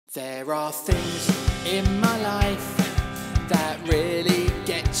There are things in my life that really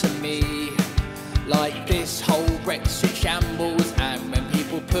get to me, like this whole Brexit shambles and when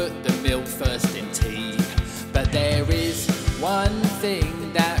people put the milk first in tea. But there is one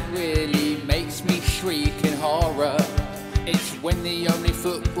thing that really makes me shriek in horror. It's when the only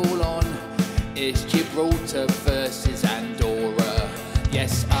football on is Gibraltar versus Andora.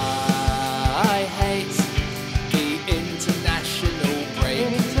 Yes, I hate the international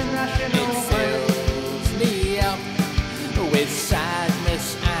break. It fills me up with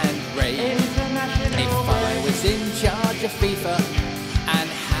sadness and rage. If I was in charge of FIFA and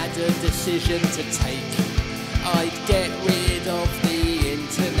had a decision to take, I'd get rid of the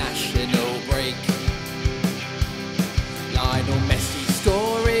international break. Lionel Messi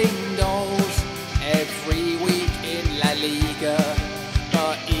scoring goals every week in La Liga,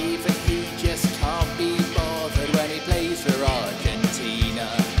 but even he just can't be bothered when he plays for Argentina.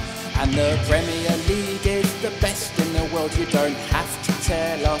 And the Premier League is the best in the world, you don't have to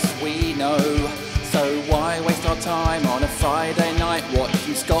tell us, we know. So why waste our time on a Friday night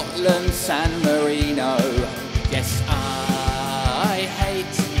watching Scotland San Marino? Yes, I hate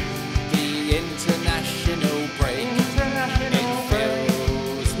the international break. It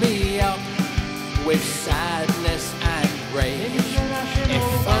fills me up with sadness and rage.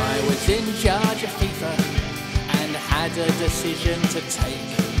 If I was in charge of FIFA and had a decision to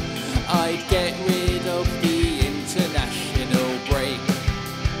take, I'd get rid of the international break.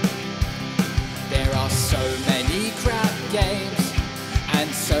 There are so many crap games and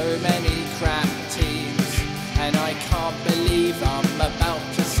so many crap teams, and I can't believe I'm about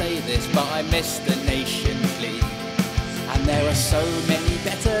to say this, but I miss the Nations League. And there are so many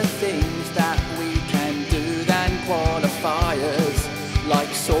better things that we can do than qualifiers,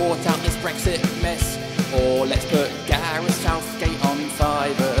 like sort out this Brexit mess, or let's put Gareth Southgate on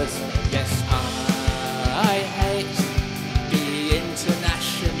fivers. Yes, I hate the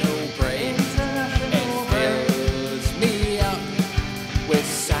international break. It fills me up with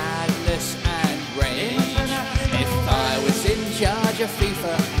sadness and rage. If I was in charge of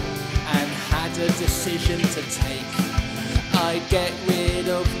FIFA and had a decision to take, I'd get rid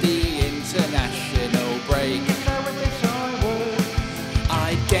of the international break.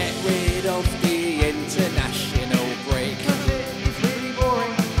 I'd get rid of the international break.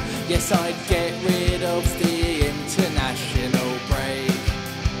 Yes, I'd get rid of the international break.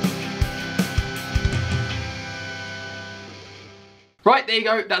 Right, there you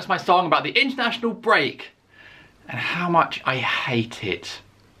go. That's my song about the international break and how much I hate it.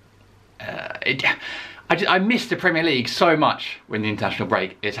 I miss the Premier League so much when the international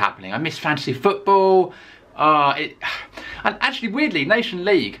break is happening. I miss fantasy football. And actually, weirdly, Nation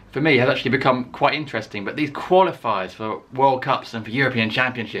League for me has actually become quite interesting. But these qualifiers for World Cups and for European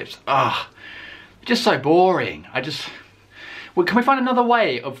Championships, just so boring. Well, can we find another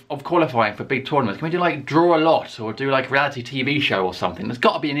way of qualifying for big tournaments? Can we do like draw a lot or do like a reality TV show or something? There's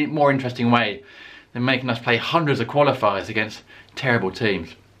got to be a more interesting way than making us play hundreds of qualifiers against terrible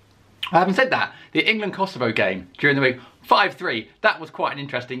teams. Having said that, the England-Kosovo game during the week, 5-3, that was quite an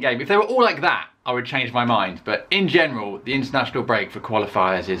interesting game. If they were all like that, I would change my mind. But in general, the international break for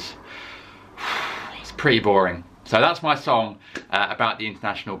qualifiers it's pretty boring. So that's my song about the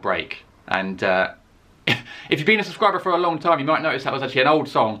international break. And if you've been a subscriber for a long time, you might notice that was actually an old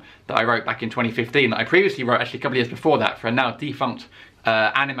song that I wrote back in 2015 that I previously wrote actually a couple of years before that for a now defunct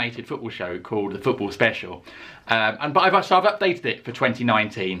animated football show called The Football Special. But I've updated it for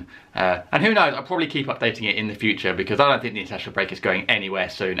 2019. And who knows, I'll probably keep updating it in the future because I don't think the international break is going anywhere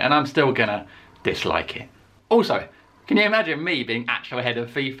soon and I'm still gonna dislike it. Also, can you imagine me being actual head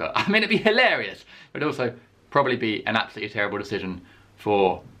of FIFA? I mean, it'd be hilarious, but also probably be an absolutely terrible decision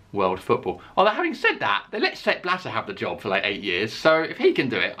for world football. Although having said that, they let Sepp Blatter have the job for like 8 years, so if he can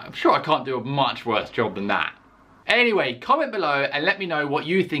do it, I'm sure I can't do a much worse job than that. Anyway, comment below and let me know what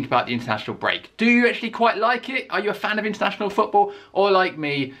you think about the international break. Do you actually quite like it? Are you a fan of international football? Or like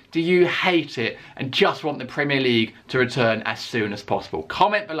me, do you hate it and just want the Premier League to return as soon as possible?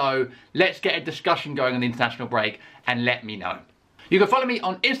 Comment below, let's get a discussion going on the international break and let me know. You can follow me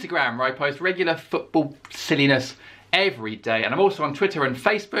on Instagram where I post regular football silliness every day, and I'm also on Twitter and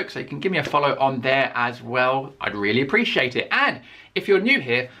Facebook, so you can give me a follow on there as well. I'd really appreciate it. And if you're new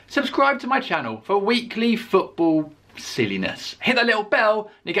here, subscribe to my channel for weekly football silliness. Hit that little bell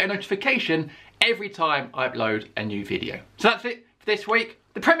and you get a notification every time I upload a new video. So that's it for this week.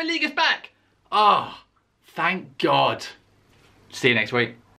 The Premier League is back. Thank God. See you next week.